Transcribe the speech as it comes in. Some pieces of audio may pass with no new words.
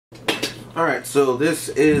Alright, so this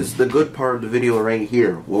is the good part of the video right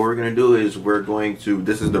here. What we're going to do is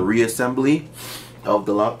this is the reassembly of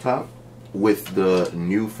the laptop with the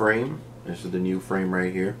new frame. This is the new frame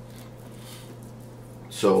right here.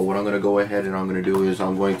 So what I'm going to go ahead and I'm going to do is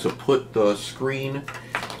I'm going to put the screen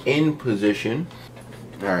in position.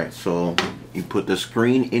 Alright, so you put the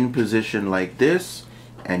screen in position like this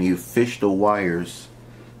and you fish the wires,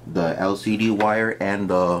 the LCD wire and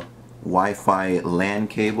the Wi-Fi LAN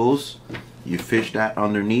cables. You fish that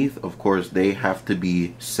underneath. Of course, they have to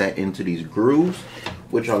be set into these grooves,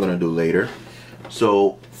 which I'm going to do later.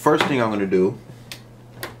 So first thing I'm going to do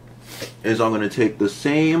is I'm going to take the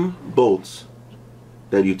same bolts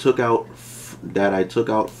that I took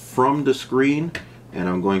out from the screen, and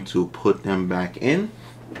I'm going to put them back in.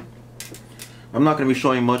 I'm not going to be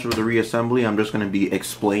showing much of the reassembly. I'm just going to be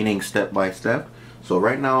explaining step by step. So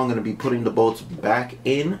right now I'm going to be putting the bolts back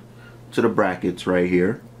in to the brackets right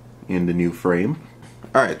here in the new frame.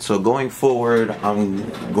 Alright, so going forward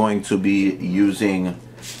I'm going to be using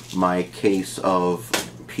my case of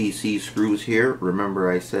PC screws here.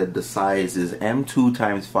 Remember I said the size is M2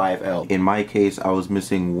 x 5L. In my case I was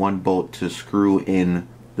missing one bolt to screw in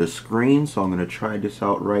the screen, so I'm going to try this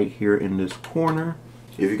out right here in this corner.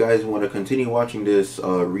 If you guys want to continue watching this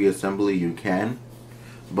reassembly, you can,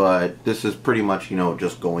 but this is pretty much, you know,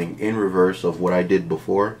 just going in reverse of what I did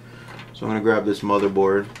before. So I'm going to grab this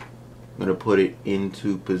motherboard, I'm going to put it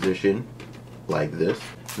into position like this.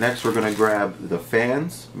 Next we're going to grab the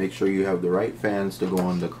fans. Make sure you have the right fans to go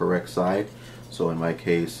on the correct side. So in my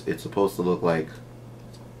case it's supposed to look like,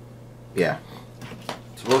 yeah,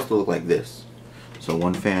 it's supposed to look like this. So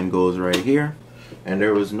one fan goes right here, and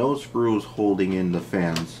there was no screws holding in the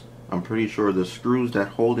fans. I'm pretty sure the screws that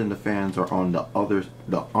hold in the fans are on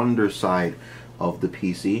the underside of the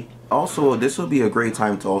PC. Also, this will be a great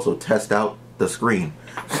time to also test out the screen.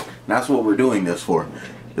 That's what we're doing this for.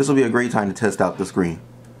 This will be a great time to test out the screen.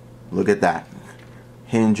 Look at that.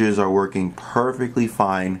 Hinges are working perfectly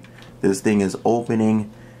fine. This thing is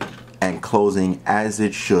opening and closing as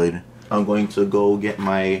it should. I'm going to go get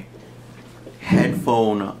my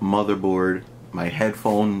headphone motherboard, my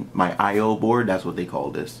IO board. That's what they call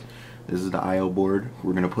this. This is the IO board.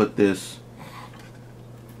 We're going to put this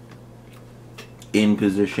in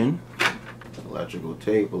position. Electrical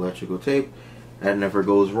tape. That never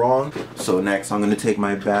goes wrong. So next I'm going to take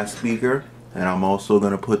my bass speaker and I'm also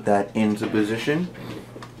going to put that into position.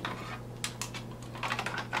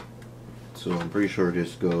 So I'm pretty sure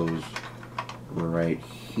this goes right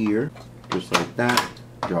here, just like that.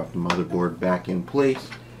 Drop the motherboard back in place,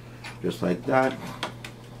 just like that.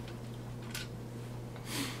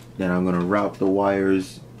 Then I'm going to route the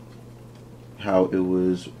wires how it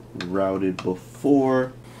was routed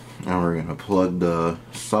before. Now we're going to plug the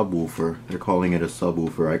subwoofer. They're calling it a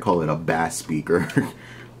subwoofer. I call it a bass speaker.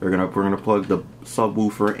 we're gonna plug the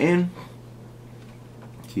subwoofer in.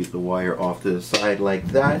 Keep the wire off to the side like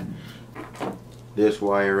that. This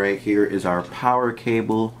wire right here is our power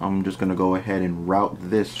cable. I'm just going to go ahead and route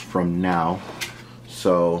this from now.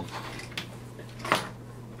 So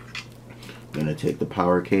I'm going to take the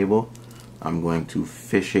power cable. I'm going to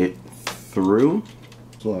fish it through.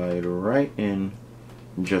 Slide right in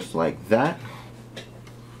just like that.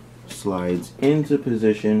 Slides into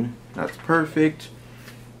position. That's perfect.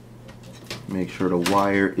 Make sure the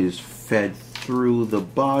wire is fed through the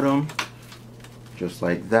bottom. Just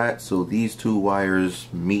like that, so these two wires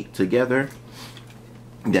meet together.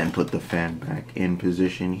 Then put the fan back in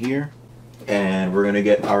position here, and we're gonna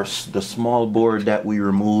get the small board that we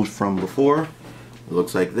removed from before. It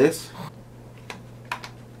looks like this,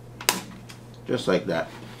 just like that.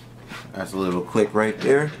 That's a little click right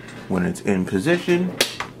there. When it's in position,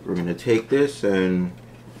 we're gonna take this, and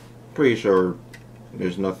pretty sure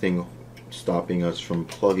there's nothing stopping us from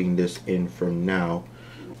plugging this in from now.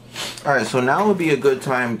 Alright, so now would be a good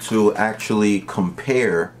time to actually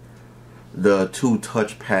compare the two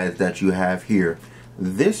touchpads that you have here.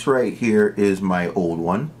 This right here is my old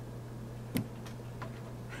one,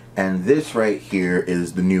 and this right here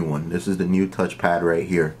is the new one. This is the new touchpad right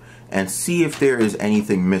here. And see if there is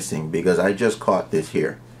anything missing, because I just caught this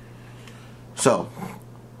here. So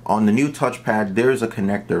on the new touchpad there's a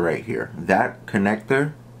connector right here. That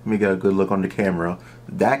connector, let me get a good look on the camera,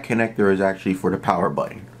 that connector is actually for the power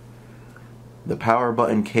button. The power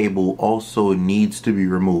button cable also needs to be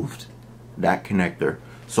removed, that connector.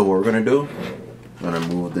 So what we're going to do, I'm going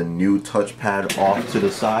to move the new touchpad off to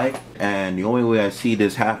the side, and the only way I see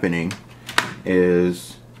this happening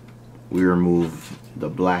is we remove the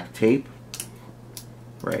black tape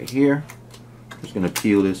right here. Just going to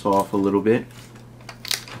peel this off a little bit,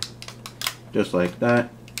 just like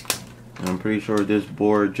that. And I'm pretty sure this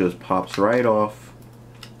board just pops right off,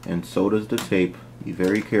 and so does the tape. Be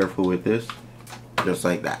very careful with this, just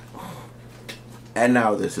like that. And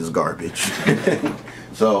now this is garbage.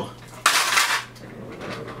 So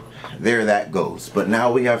there that goes. But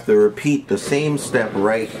now we have to repeat the same step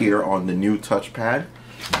right here on the new touchpad.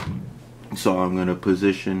 So I'm gonna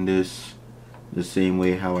position this the same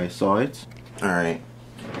way how I saw it. Alright.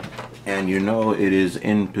 And you know it is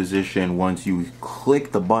in position once you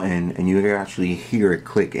click the button and you actually hear it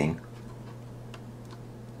clicking.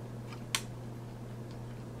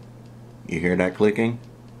 You hear that clicking?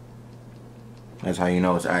 That's how you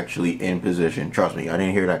know it's actually in position. Trust me, I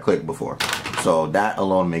didn't hear that click before. So that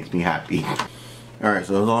alone makes me happy. Alright,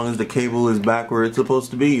 so as long as the cable is back where it's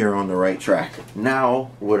supposed to be, you're on the right track.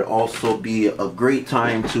 Now would also be a great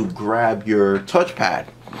time to grab your touchpad.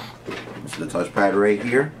 It's the touchpad right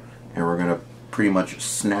here. And we're going to pretty much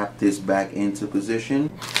snap this back into position.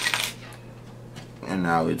 And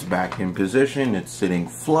now it's back in position. It's sitting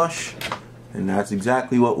flush. And that's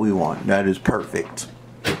exactly what we want. That is perfect.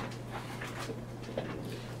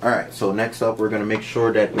 Alright, so next up we're going to make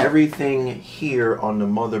sure that everything here on the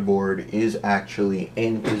motherboard is actually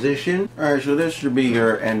in position. Alright, so this should be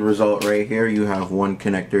your end result right here. You have one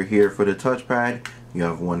connector here for the touchpad. You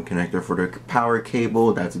have one connector for the power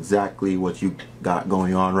cable. That's exactly what you got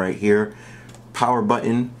going on right here. Power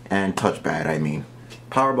button and touchpad, I mean.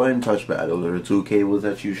 Power button, touchpad. Those are the two cables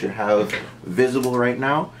that you should have visible right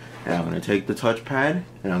now. And I'm going to take the touchpad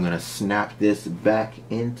and I'm going to snap this back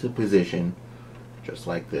into position. Just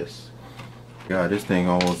like this. God, this thing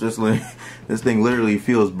this thing literally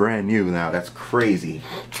feels brand new now. That's crazy.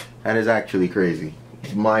 That is actually crazy.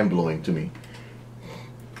 It's mind-blowing to me.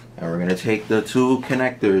 And we're going to take the two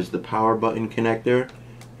connectors, the power button connector,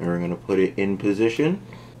 and we're going to put it in position.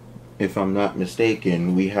 If I'm not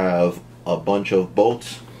mistaken, we have a bunch of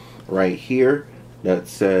bolts right here that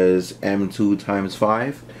says M2 times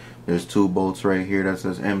 5. There's two bolts right here that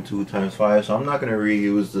says M2 times 5. So I'm not going to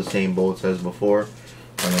reuse the same bolts as before.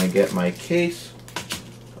 I'm going to get my case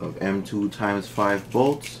of M2 times 5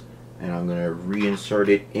 bolts and I'm going to reinsert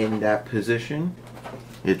it in that position.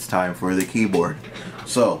 It's time for the keyboard.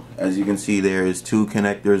 So as you can see, there is two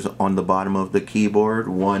connectors on the bottom of the keyboard.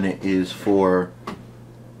 One is for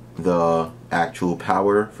the actual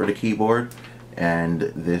power for the keyboard and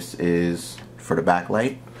this is for the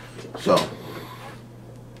backlight. So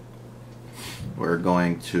we're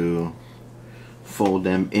going to fold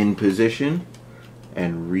them in position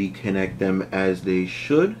and reconnect them as they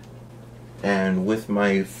should. And with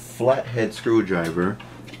my flathead screwdriver,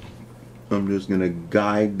 I'm just going to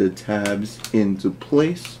guide the tabs into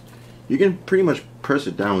place. You can pretty much press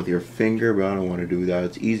it down with your finger, but I don't want to do that.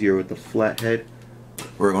 It's easier with the flathead.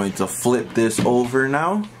 We're going to flip this over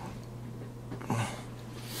now.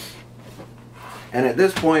 And at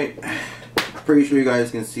this point, pretty sure you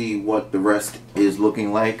guys can see what the rest is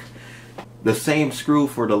looking like. The same screw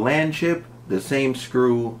for the LAN chip, the same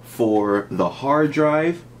screw for the hard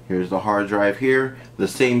drive. Here's the hard drive here. The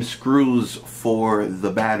same screws for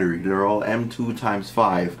the battery. They're all M2 times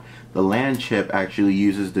 5. The LAN chip actually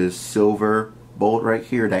uses this silver bolt right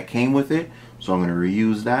here that came with it. So I'm going to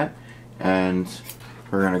reuse that. And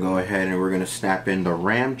we're going to go ahead and we're going to snap in the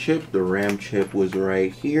RAM chip. The RAM chip was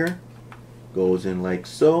right here. Goes in like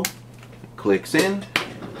so. Clicks in.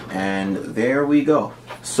 And there we go.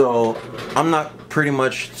 So I'm not pretty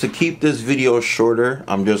much, to keep this video shorter,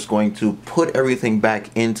 I'm just going to put everything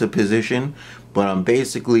back into position. But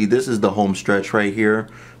basically, this is the home stretch right here.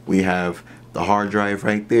 We have the hard drive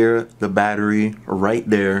right there, the battery right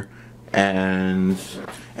there, and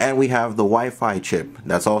we have the Wi-Fi chip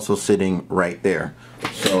that's also sitting right there.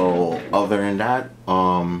 So other than that,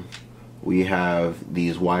 we have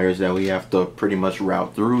these wires that we have to pretty much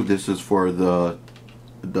route through. This is for the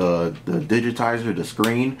digitizer, the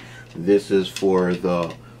screen. This is for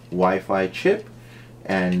the Wi-Fi chip,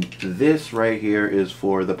 and this right here is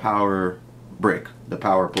for the power brick, the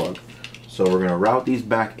power plug. So we're going to route these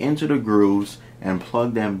back into the grooves and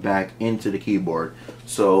plug them back into the keyboard.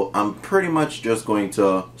 So I'm pretty much just going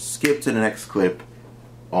to skip to the next clip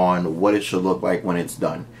on what it should look like when it's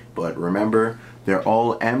done. But remember, they're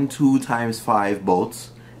all M2 times 5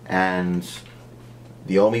 bolts, and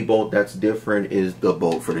the only bolt that's different is the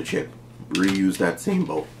bolt for the chip. Reuse that same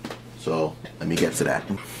bolt. So let me get to that.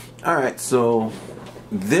 Alright, so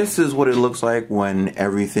this is what it looks like when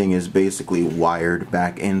everything is basically wired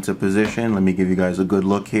back into position. Let me give you guys a good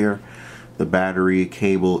look here. The battery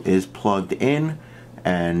cable is plugged in,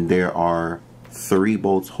 and there are 3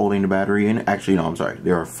 bolts holding the battery in. Actually, no, I'm sorry.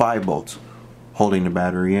 There are 5 bolts holding the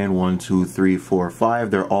battery in. 1, 2, 3, 4,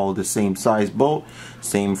 5. They're all the same size bolt.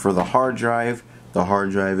 Same for the hard drive. The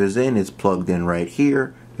hard drive is in. It's plugged in right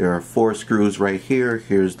here. There are 4 screws right here.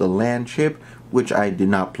 Here's the LAN chip, which I did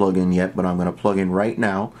not plug in yet, but I'm going to plug in right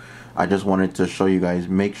now. I just wanted to show you guys,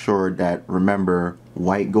 make sure that, remember,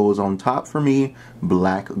 white goes on top for me,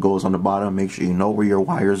 black goes on the bottom. Make sure you know where your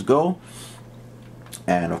wires go.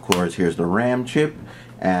 And of course, here's the RAM chip,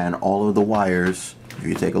 and all of the wires, if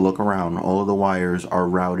you take a look around, all of the wires are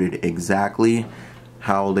routed exactly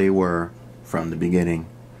how they were from the beginning.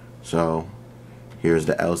 So here's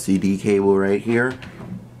the LCD cable right here,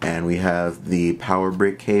 and we have the power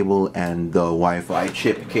brick cable and the Wi-Fi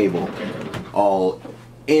chip cable all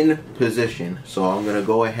in position. So I'm gonna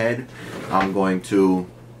go ahead, I'm going to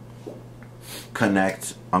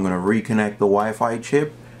reconnect the Wi-Fi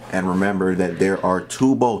chip, and remember that there are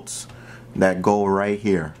 2 bolts that go right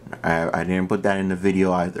here. I didn't put that in the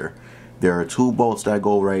video either. There are 2 bolts that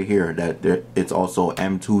go right here. It's also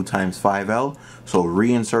M2 times 5L. So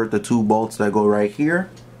reinsert the 2 bolts that go right here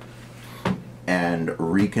and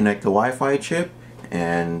reconnect the Wi-Fi chip,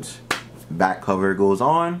 and back cover goes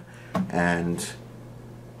on, and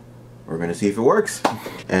we're gonna see if it works.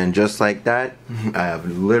 And just like that, I have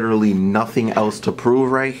literally nothing else to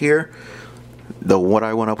prove right here. What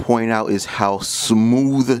I want to point out is how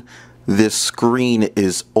smooth this screen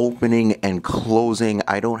is opening and closing.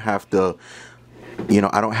 I don't have to,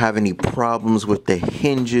 I don't have any problems with the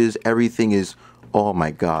hinges. Everything is, oh my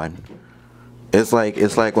god. It's like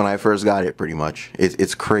when I first got it, pretty much.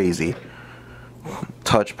 It's crazy.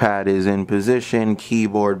 Touchpad is in position,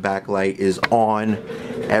 keyboard backlight is on,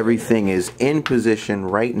 everything is in position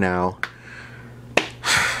right now,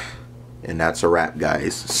 and that's a wrap,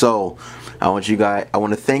 guys. So I want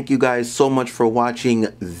to thank you guys so much for watching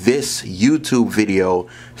this YouTube video.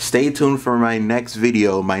 Stay tuned for my next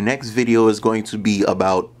video. My next video is going to be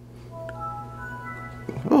about,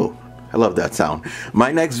 oh, I love that sound.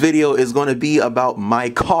 My next video is going to be about my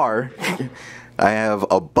car. I have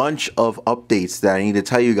a bunch of updates that I need to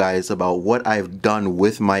tell you guys about what I've done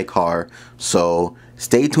with my car. So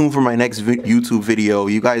stay tuned for my next YouTube video.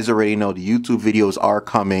 You guys already know the YouTube videos are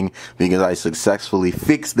coming because I successfully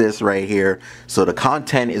fixed this right here. So the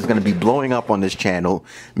content is going to be blowing up on this channel.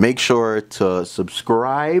 Make sure to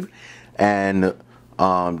subscribe, and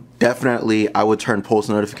definitely I would turn post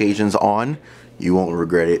notifications on. You won't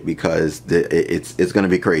regret it because it's going to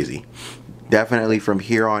be crazy. Definitely from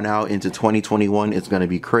here on out into 2021, it's going to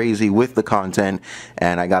be crazy with the content,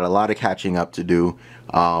 and I got a lot of catching up to do.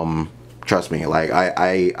 Trust me, like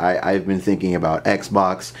I've been thinking about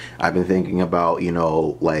Xbox. I've been thinking about,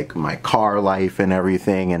 like my car life and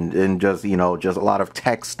everything, and just, just a lot of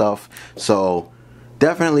tech stuff. So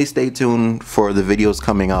definitely stay tuned for the videos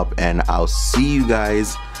coming up, and I'll see you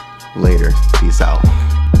guys later. Peace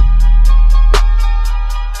out.